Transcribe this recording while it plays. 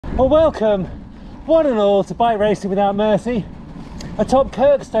Well, welcome one and all to Bike Racing Without Mercy, atop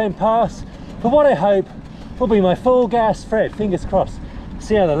Kirkstone Pass for what I hope will be my full gas Fred, fingers crossed.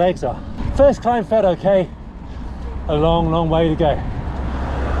 See how the legs are. First climb felt okay, a long way to go.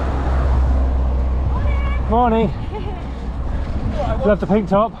 Morning. Love the pink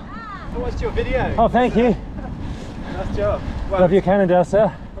top. I watched your video. Oh, thank you. Nice job. Well, Love your Cannondale, sir.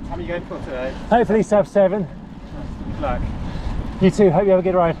 what time are you going for today? Hopefully sub 7. Good luck. You too, hope you have a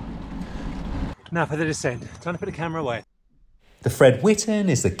good ride. Now for the descent. Time to put the camera away. The Fred Whitton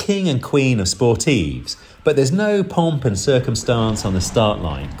is the king and queen of Sportives, but there's no pomp and circumstance on the start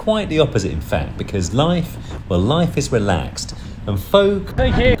line. Quite the opposite, in fact, because life is relaxed. And folk,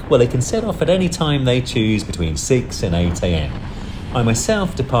 Thank you. well, they can set off at any time they choose between 6 and 8 a.m. I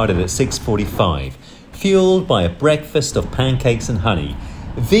myself departed at 6:45, fueled by a breakfast of pancakes and honey,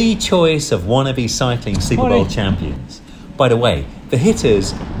 the choice of wannabe cycling Superbowl champions. By the way, the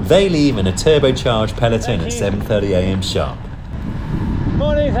hitters, they leave in a turbocharged peloton at 7:30 a.m. sharp.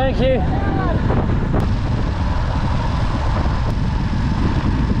 Morning, thank you.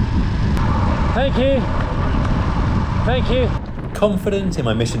 Thank you. Thank you. Confident in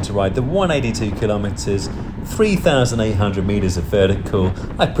my mission to ride the 182 kilometres, 3,800 metres of vertical,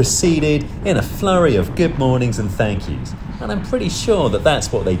 I proceeded in a flurry of good mornings and thank yous. And I'm pretty sure that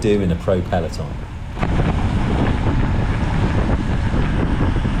that's what they do in a pro peloton.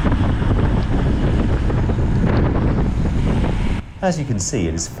 As you can see,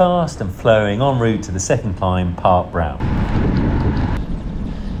 it is fast and flowing en route to the second climb, Park Brown.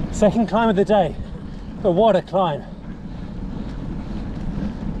 Second climb of the day, but what a climb.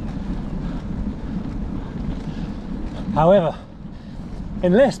 However,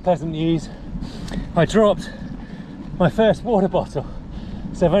 in less pleasant news, I dropped my first water bottle,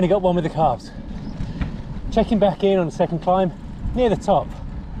 so I've only got one with the carbs. Checking back in on the second climb, near the top.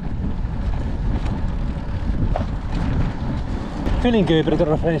 Feeling good, but I've got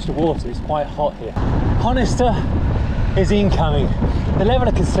to replenish the water, it's quite hot here. Honister is incoming. The level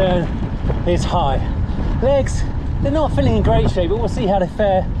of concern is high. Legs, they're not feeling in great shape, but we'll see how they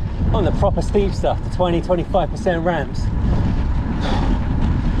fare on the proper steep stuff, the 20-25% ramps.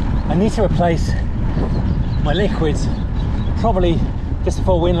 I need to replace my liquids, probably just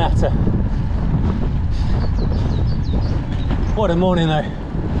before wind ladder. What a morning though.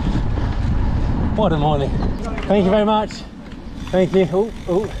 What a morning. Thank you very much. Thank you.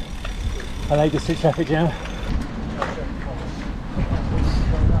 Oh, I like this traffic jam.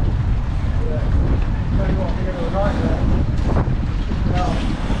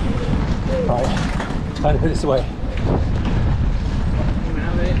 Right, time to put this away.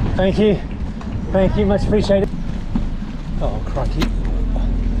 Thank you, much appreciated. Oh, crikey.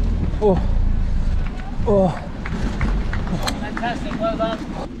 Oh. Fantastic, well done.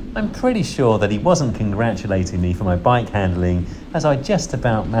 I'm pretty sure that he wasn't congratulating me for my bike handling, as I just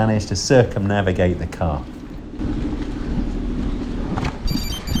about managed to circumnavigate the car.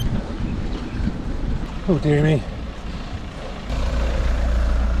 Oh, dear me.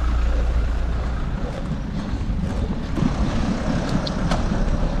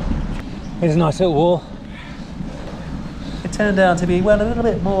 Here's a nice little wall. It turned out to be, well, a little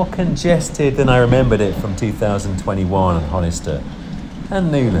bit more congested than I remembered it from 2021 on Honister,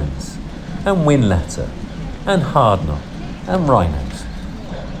 and Newlands, and Winlatter, and Hardknott, and Rhinos.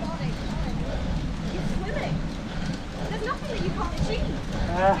 You're swimming. There's nothing that you can't achieve.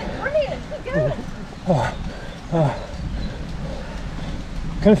 Brilliant, good.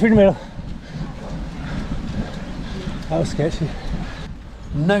 Coming through the middle. That was sketchy.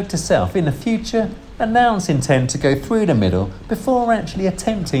 Note to self, in the future, announce intent to go through the middle before actually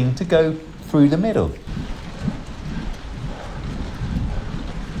attempting to go through the middle.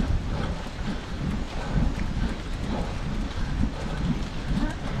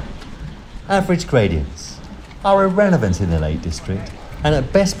 Average gradients are irrelevant in the Lake District and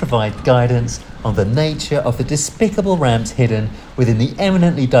at best provide guidance on the nature of the despicable ramps hidden within the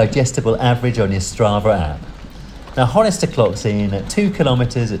eminently digestible average on your Strava app. Now, Honister clocks in at 2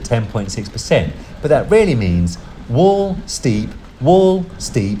 kilometres at 10.6%, but that really means wall, steep, wall,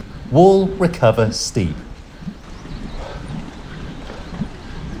 steep, wall, recover, steep.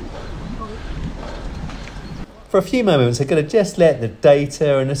 For a few moments, I'm going to just let the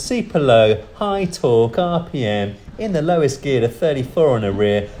data and a super low, high torque RPM in the lowest gear to 34 on the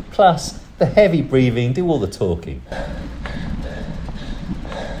rear, plus the heavy breathing do all the talking.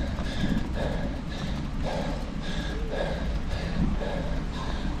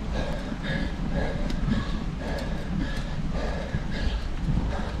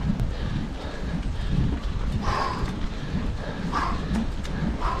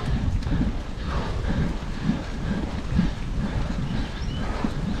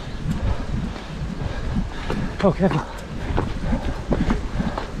 Oh, careful.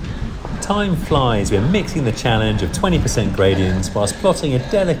 Time flies when mixing the challenge of 20% gradients whilst plotting a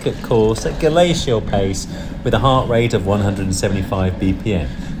delicate course at glacial pace with a heart rate of 175 BPM.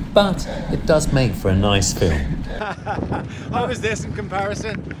 But it does make for a nice film. How was this in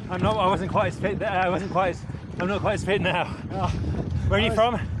comparison? I wasn't quite as fit there. I'm not quite as fit now. Oh, Where are you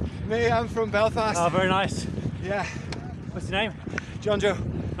from? Me, I'm from Belfast. Oh, very nice. Yeah. What's your name? John Joe.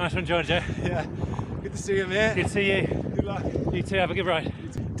 Nice one, George. Yeah. Good to see you, mate. Good to see you. Good luck. You too, have a good ride.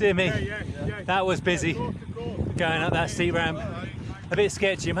 Dear me, that was busy. Going up that steep ramp. A bit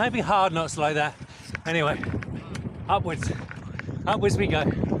sketchy, maybe hard knots like that. Anyway, upwards. Upwards we go.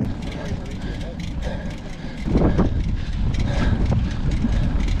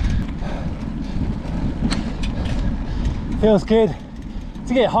 Feels good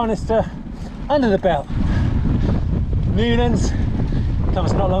to get Hardknott under the belt. Newlands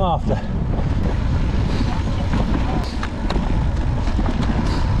comes not long after.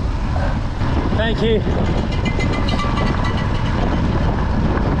 Thank you.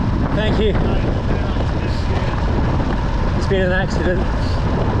 Thank you. It's been an accident.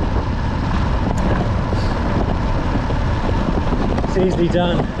 It's easily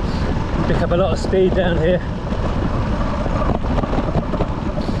done. You pick up a lot of speed down here.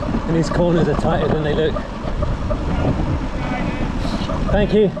 And these corners are tighter than they look.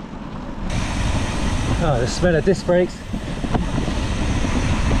 Thank you. Oh, the smell of disc brakes.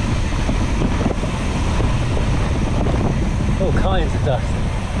 All kinds of dust.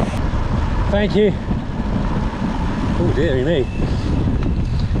 Thank you. Oh dearie me.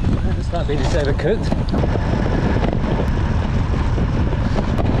 It's like being just overcooked.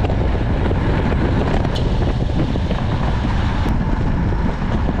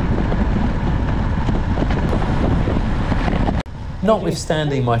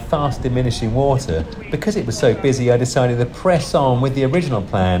 Notwithstanding my fast diminishing water, because it was so busy I decided to press on with the original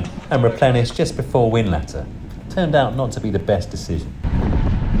plan and replenish just before Windlatter. Turned out not to be the best decision.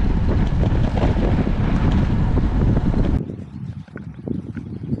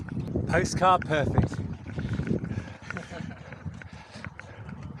 Postcard perfect.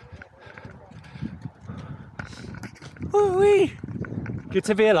 Woo-wee. Good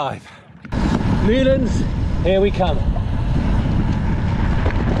to be alive. Newlands, here we come.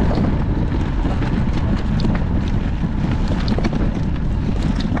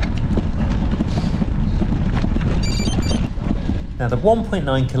 Now the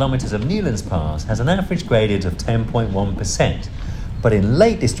 1.9 kilometres of Newlands Pass has an average gradient of 10.1%, but in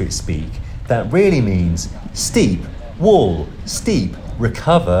Lake District speak, that really means steep, wall, steep,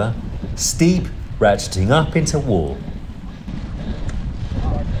 recover, steep, ratcheting up into wall.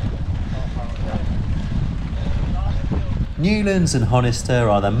 Newlands and Hardknott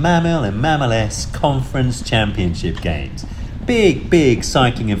are the MAMIL and MAMIL-esse Conference Championship Games. Big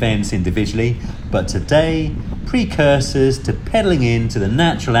cycling events individually, but today, precursors to pedalling into the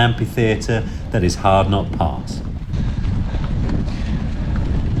natural amphitheater that is Hardknott Pass.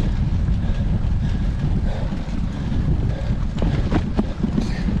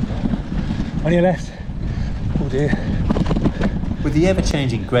 On your left. Oh dear. With the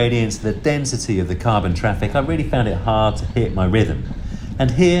ever-changing gradients and the density of the carbon traffic, I really found it hard to hit my rhythm.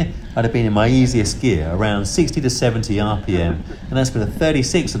 And here, I'd have been in my easiest gear, around 60 to 70 RPM, and that's with a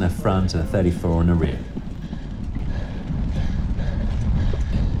 36 on the front and a 34 on the rear.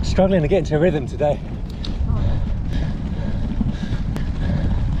 Struggling to get into a rhythm today.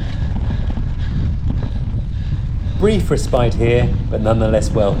 Brief respite here, but nonetheless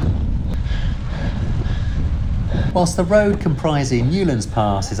welcome. Whilst the road comprising Newlands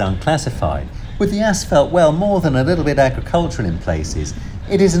Pass is unclassified, with the asphalt well more than a little bit agricultural in places,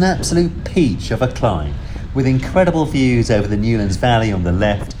 it is an absolute peach of a climb, with incredible views over the Newlands Valley on the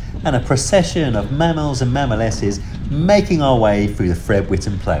left and a procession of MAMILs and MAMIL-esses making our way through the Fred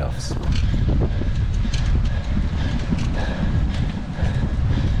Whitton playoffs.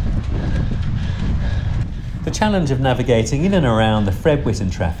 The challenge of navigating in and around the Fred Whitton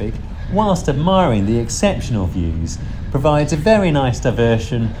traffic, whilst admiring the exceptional views, provides a very nice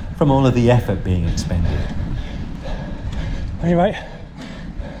diversion from all of the effort being expended. Anyway.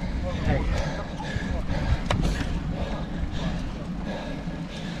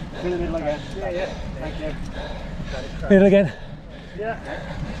 Do the middle again. Yeah. Thank you. Middle again. Yeah.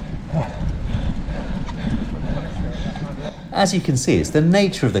 As you can see, it's the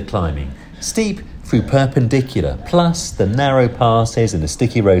nature of the climbing. Steep through perpendicular, plus the narrow passes and the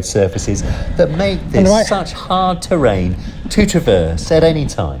sticky road surfaces that make this such hard terrain to traverse at any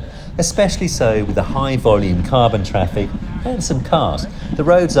time, especially so with the high volume carbon traffic and some cars. The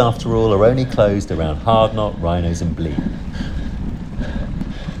roads, after all, are only closed around Hardknott, Rhinos and Bleak.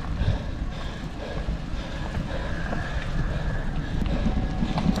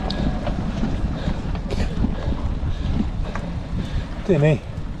 Dear me.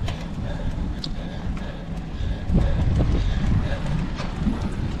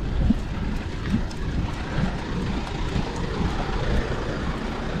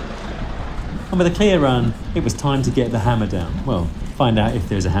 And with a clear run, it was time to get the hammer down. Well, find out if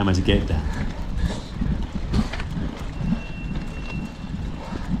there's a hammer to get down.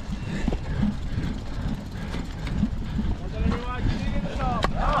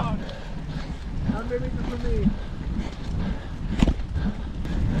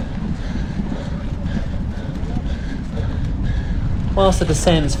 Whilst the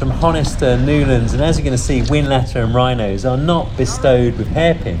descents from Honister, Newlands, and as you're going to see, Windlatter and Rhinos are not bestowed with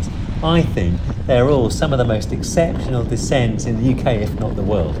hairpins, I think they're all some of the most exceptional descents in the UK, if not the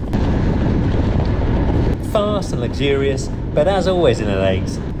world. Fast and luxurious, but as always in the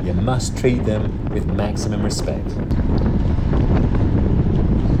lakes, you must treat them with maximum respect.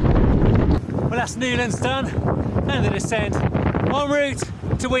 Well, that's Newlands done, and the descent en route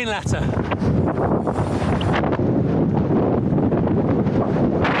to Windlatter.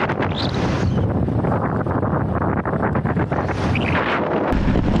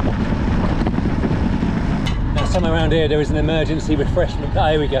 Somewhere around here there is an emergency refreshment.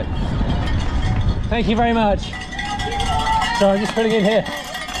 Ah, here we go. Thank you very much. So I'm just putting in here.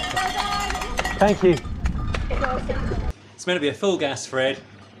 Thank you. It's meant to be a full gas, Fred,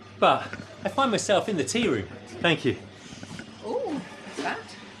 but I find myself in the tea room. Thank you. Ooh, what's that?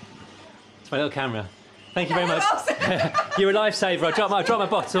 It's my little camera. Thank you very much. You're a lifesaver. I dropped my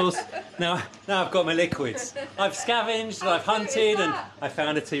bottles. Now I've got my liquids. I've scavenged and I've hunted and I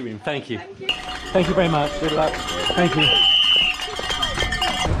found a tea room. Thank you. Thank you. Thank you very much. Good luck. Thank you.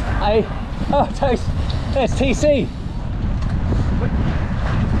 Hey, oh, toast. There's TC.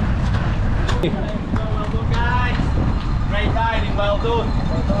 Well done, guys. Great riding, well done.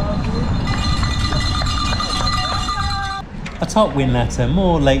 Atop Windlatter,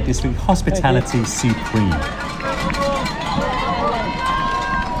 more Lake District hospitality supreme.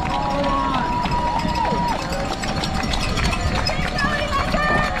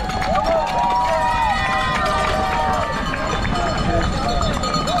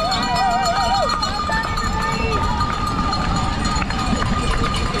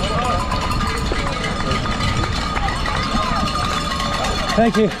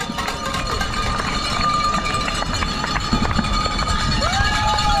 Thank you.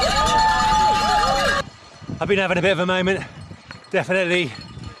 I've been having a bit of a moment, definitely.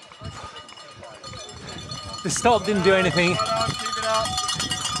 The stop didn't do anything. I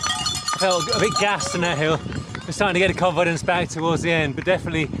felt a bit gassed on that hill. I'm starting to get the confidence back towards the end, but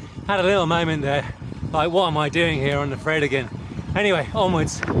definitely had a little moment there. Like, what am I doing here on the Fred again? Anyway,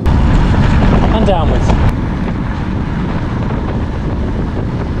 onwards and downwards.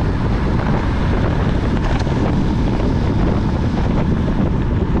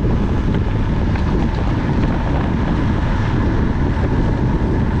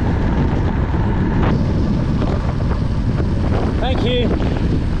 Thank you.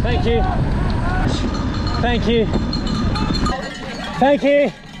 Thank you. Thank you. Thank you.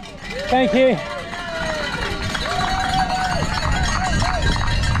 Thank you.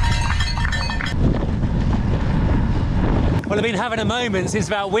 Well, I've been having a moment since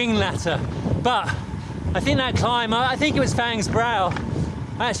about Windlatter, but I think that climb, I think it was Fang's Brow,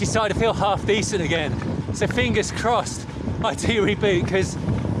 I actually started to feel half decent again. So fingers crossed I do reboot, because,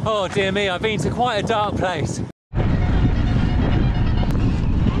 oh dear me, I've been to quite a dark place.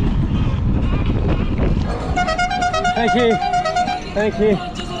 Thank you. Thank you.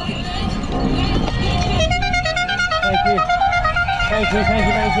 Thank you. Thank you, thank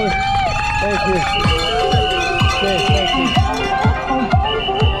you, thank you. Thank you. Yes, thank you.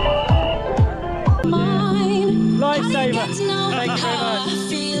 Lifesaver. Thank you very much.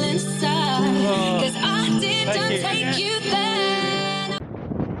 Thank you.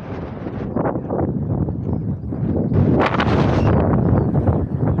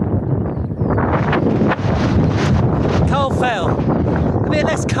 Coal fell. A bit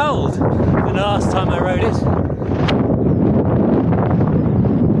less cold than the last time I rode it.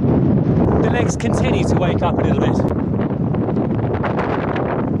 The legs continue to wake up a little bit.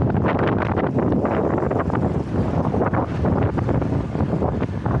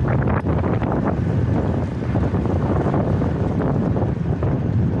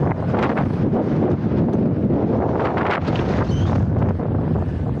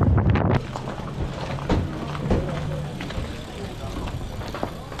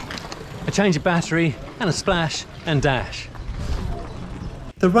 a change of battery and a splash and dash.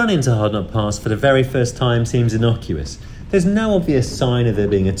 The run into Hardknott Pass for the very first time seems innocuous. There's no obvious sign of there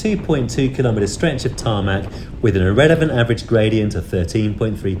being a 2.2 kilometre stretch of tarmac with an irrelevant average gradient of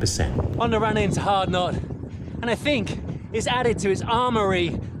 13.3%. On the run into Hardknott, and I think it's added to its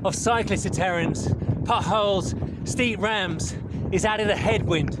armoury of cyclist deterrents, potholes, steep ramps, it's added a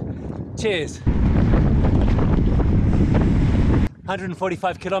headwind. Cheers.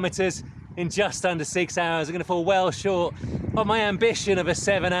 145 kilometres in just under 6 hours. I'm going to fall well short of my ambition of a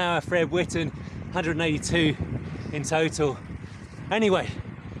 7-hour Fred Whitton, 182 in total. Anyway,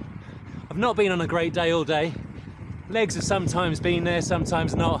 I've not been on a great day all day. Legs have sometimes been there,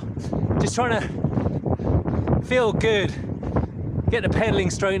 sometimes not. Just trying to feel good, get the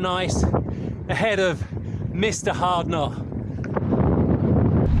pedalling stroke nice ahead of Mr. Hardknott.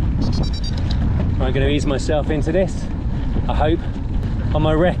 I'm going to ease myself into this, I hope. On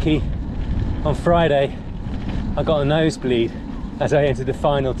my recce on Friday, I got a nosebleed as I entered the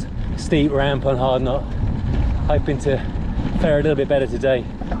final steep ramp on Hardknott, hoping to fare a little bit better today.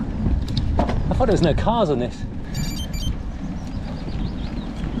 I thought there was no cars on this.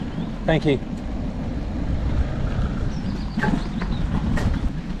 Thank you.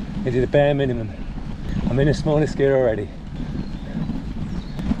 I did the bare minimum. I'm in the smallest gear already.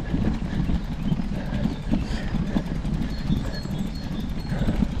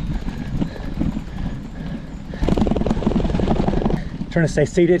 Trying to stay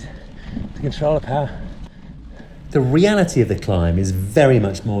seated to control the power. The reality of the climb is very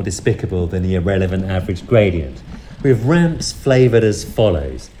much more despicable than the irrelevant average gradient, with ramps flavoured as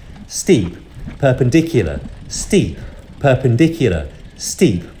follows: steep, perpendicular, steep, perpendicular,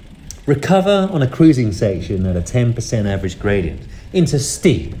 steep. Recover on a cruising section at a 10% average gradient into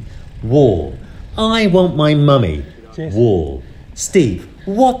steep, wall. I want my mummy, Cheers. Wall. Steep,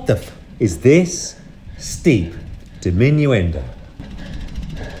 what the f is this? Steep, diminuendo.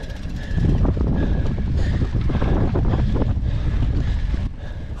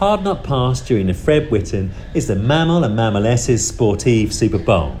 Hardknott Pass during the Fred Whitton is the MAMIL and MAMIL-esses Sportives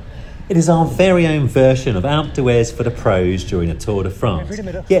Superbowl. It is our very own version of Alpe D'Huez for the pros during a Tour de France,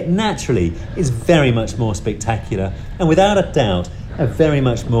 yet naturally is very much more spectacular and without a doubt a very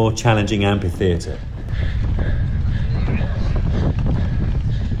much more challenging amphitheater.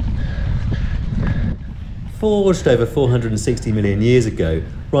 Forged over 460 million years ago,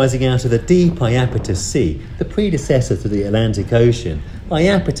 rising out of the deep Iapetus Sea, the predecessor to the Atlantic Ocean,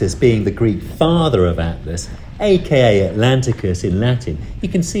 Iapetus being the Greek father of Atlas, aka Atlanticus in Latin. You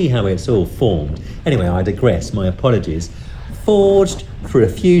can see how it's all formed. Anyway, I digress, my apologies. Forged through a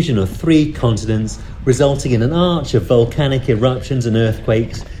fusion of 3 continents, resulting in an arch of volcanic eruptions and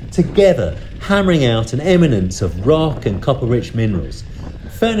earthquakes, together hammering out an eminence of rock and copper-rich minerals,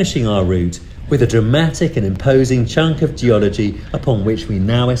 furnishing our route with a dramatic and imposing chunk of geology upon which we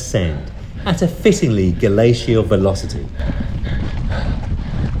now ascend, at a fittingly glacial velocity.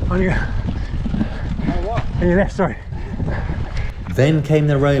 On your left, sorry. Then came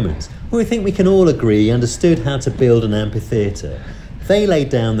the Romans, who I think we can all agree understood how to build an amphitheatre. They laid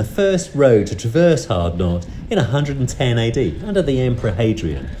down the first road to traverse Hardknott in 110 AD under the Emperor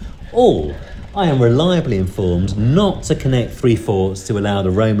Hadrian. All, I am reliably informed, not to connect 3 forts to allow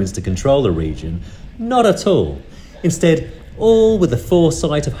the Romans to control the region. Not at all. Instead, all with the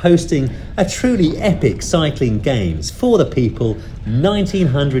foresight of hosting a truly epic cycling games for the people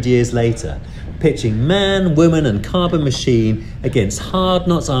 1900 years later, pitching man, woman and carbon machine against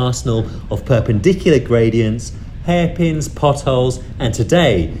Hardknott's arsenal of perpendicular gradients, hairpins, potholes and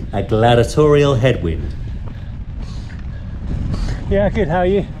today a gladiatorial headwind. Yeah, good, how are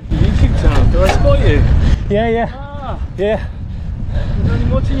you? YouTube channel, do I spot you? Yeah. Ah, Yeah, I've been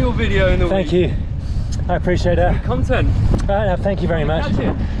watching your video in the thank week. you. I appreciate that. Good content. No, thank you very much. Catch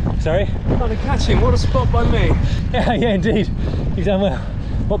him. Sorry? Trying to catch him. What a spot by me. Yeah, indeed. You've done well.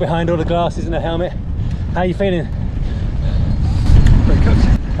 What behind all the glasses and the helmet? How are you feeling? Great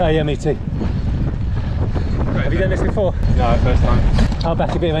coach. Oh yeah, me too. Great. Have you done this before? No, first time. I'll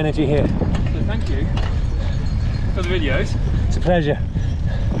back a bit of energy here. So thank you for the videos. It's a pleasure.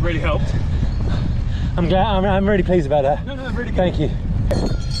 It really helped. I'm glad. I'm really pleased about that. No, really good. Thank you.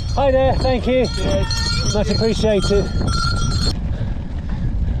 Hi there. Thank you. Cheers. Much appreciated.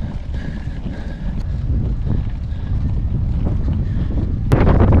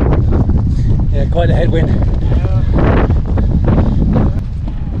 Yeah, quite a headwind.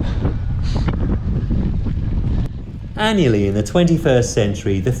 Annually in the 21st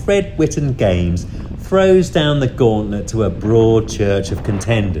century, the Fred Whitton Games throws down the gauntlet to a broad church of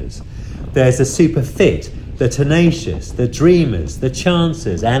contenders. There's the super fit, the tenacious, the dreamers, the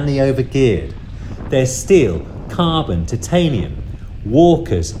chancers and the overgeared. There's steel, carbon, titanium,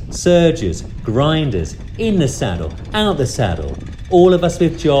 walkers, surgers, grinders, in the saddle, out the saddle, all of us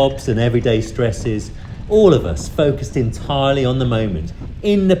with jobs and everyday stresses, all of us focused entirely on the moment,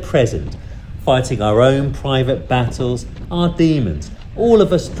 in the present, fighting our own private battles, our demons, all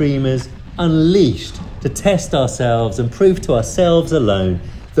of us dreamers unleashed to test ourselves and prove to ourselves alone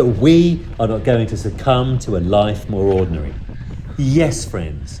that we are not going to succumb to a life more ordinary. Yes,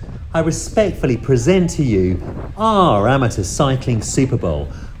 friends, I respectfully present to you our amateur cycling Super Bowl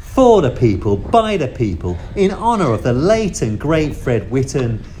for the people, by the people, in honour of the late and great Fred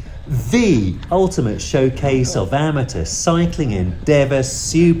Whitton, the ultimate showcase of amateur cycling endeavour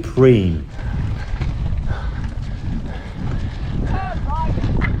supreme.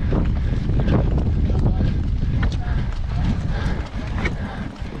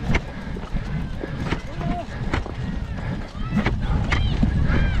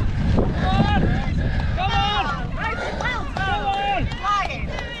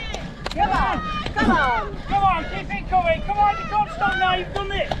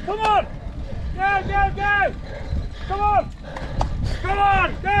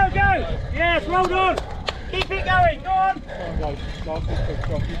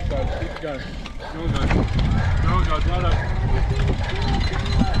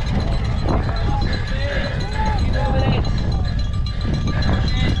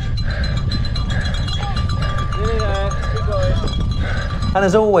 And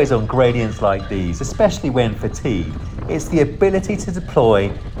as always on gradients like these, especially when fatigued, it's the ability to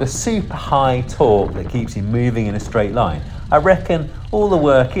deploy the super high torque that keeps you moving in a straight line. I reckon all the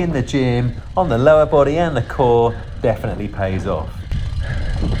work in the gym, on the lower body and the core definitely pays off.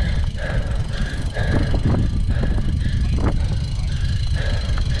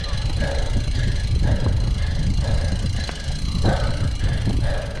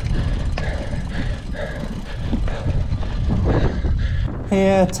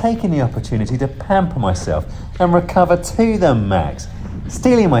 Here, taking the opportunity to pamper myself and recover to the max,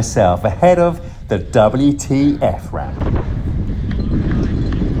 stealing myself ahead of the WTF ramp.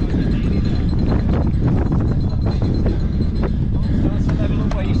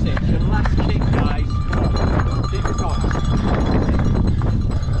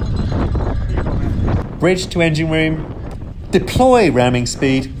 Bridge to engine room, deploy ramming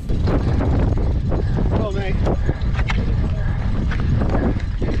speed.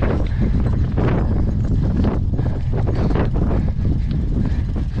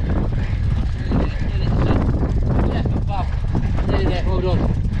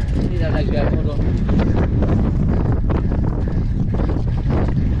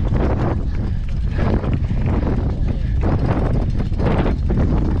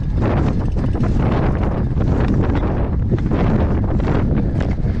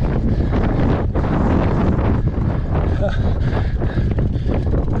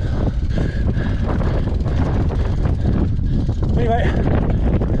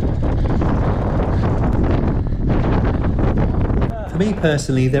 For me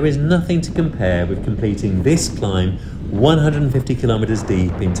personally, there is nothing to compare with completing this climb 150 kilometers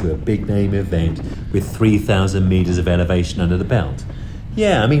deep into a big name event with 3,000 meters of elevation under the belt.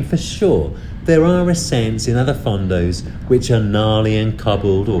 Yeah, I mean, for sure, there are ascents in other fondos which are gnarly and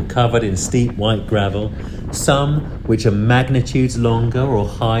cobbled or covered in steep white gravel, some which are magnitudes longer or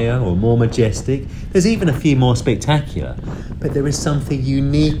higher or more majestic. There's even a few more spectacular, but there is something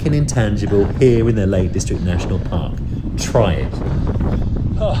unique and intangible here in the Lake District National Park. Try it.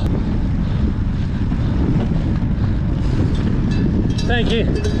 Oh. Thank you.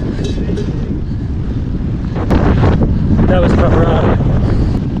 That was proper art.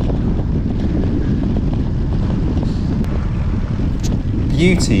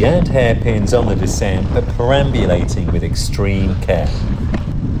 Beauty and hairpins on the descent, but perambulating with extreme care.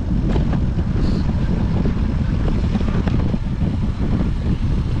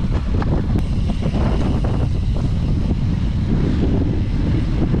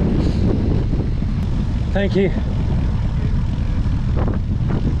 Thank you.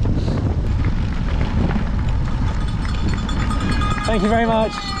 Thank you very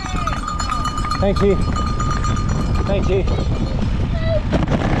much. Thank you. Thank you.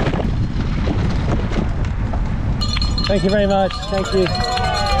 Thank you very much. Thank you.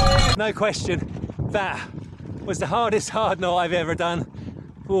 No question, that was the hardest Hardknott I've ever done.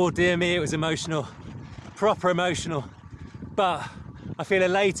 Oh dear me, it was emotional. Proper emotional. But I feel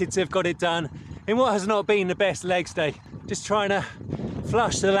elated to have got it done in what has not been the best legs day. Just trying to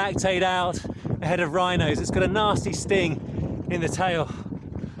flush the lactate out ahead of rhinos. It's got a nasty sting in the tail.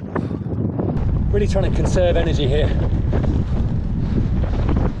 Really trying to conserve energy here.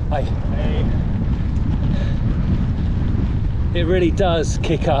 It really does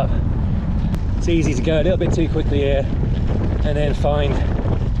kick up. It's easy to go a little bit too quickly here and then find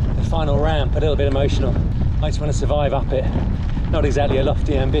the final ramp a little bit emotional. I just want to survive up it. Not exactly a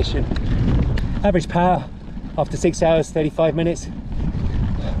lofty ambition. Average power after 6 hours, 35 minutes,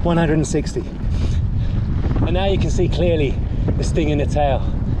 160. And now you can see clearly the sting in the tail,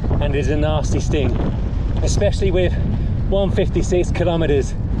 and it is a nasty sting, especially with 156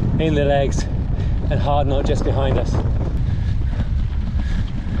 kilometers in the legs and Hardknott just behind us.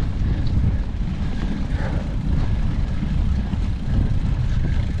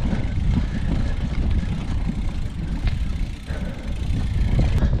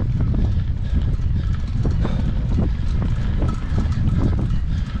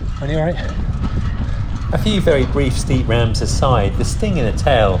 Are you alright? A few very brief steep ramps aside, the sting in the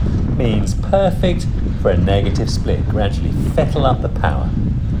tail means perfect for a negative split. Gradually fettle up the power.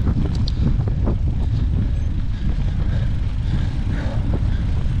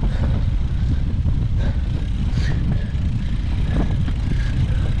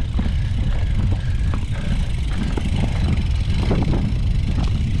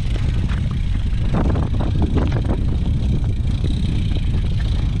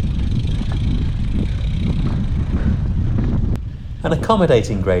 An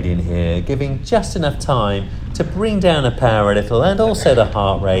accommodating gradient here, giving just enough time to bring down the power a little and also the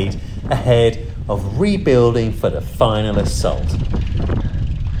heart rate ahead of rebuilding for the final assault.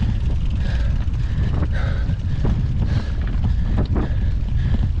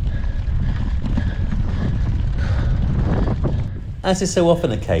 As is so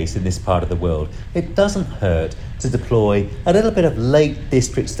often the case in this part of the world, it doesn't hurt to deploy a little bit of Lake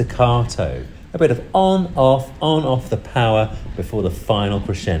District staccato, a bit of on-off the power before the final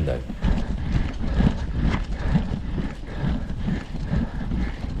crescendo.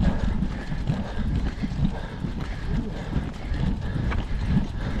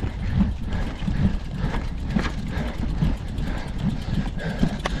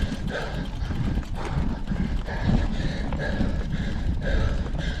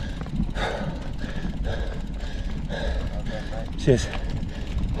 Cheers.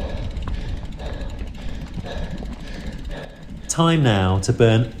 Time now to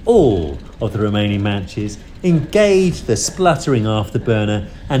burn all of the remaining matches, engage the spluttering afterburner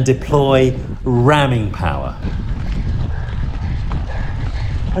and deploy ramming power.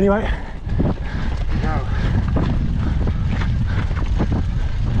 Anyway. No.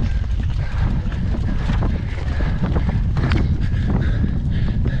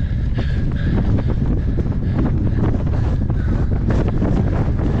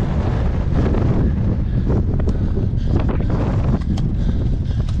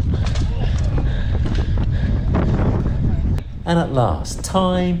 And at last,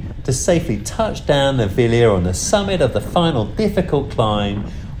 time to safely touch down the Villiers on the summit of the final difficult climb,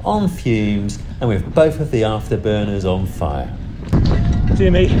 on fumes and with both of the afterburners on fire.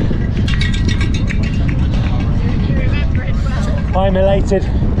 Jimmy, I'm elated,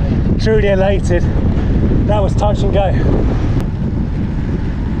 truly elated. That was touch and go.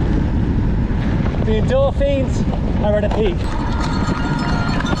 The endorphins are at a peak.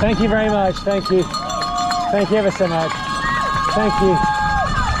 Thank you very much, thank you. Thank you ever so much. Thank you.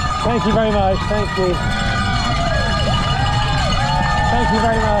 Thank you very much. Thank you. Thank you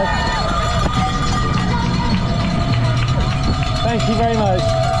very much. Thank you very much.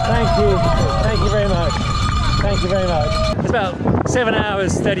 Thank you. Thank you very much. Thank you very much. It's about 7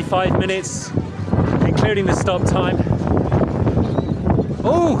 hours, 35 minutes, including the stop time.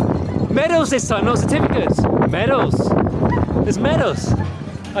 Oh, medals this time, not certificates. Medals. There's medals.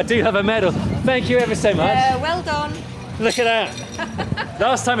 I do have a medal. Thank you ever so much. Well done. Look at that.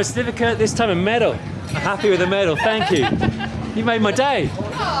 Last time a certificate, this time a medal. I'm happy with the medal, thank you. You made my day.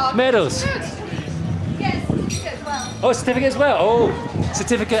 Oh, medals. Good. Yes, certificate as well. Oh, certificate as well. Oh,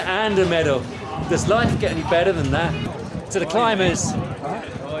 certificate and a medal. Does life get any better than that? To the climbers,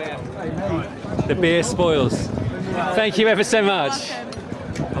 the beer spoils. Thank you ever so much.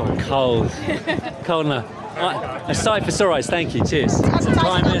 Oh, cold. Cold enough. A sight for sore eyes, thank you, cheers. To the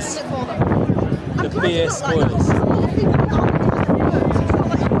climbers, the beer spoils.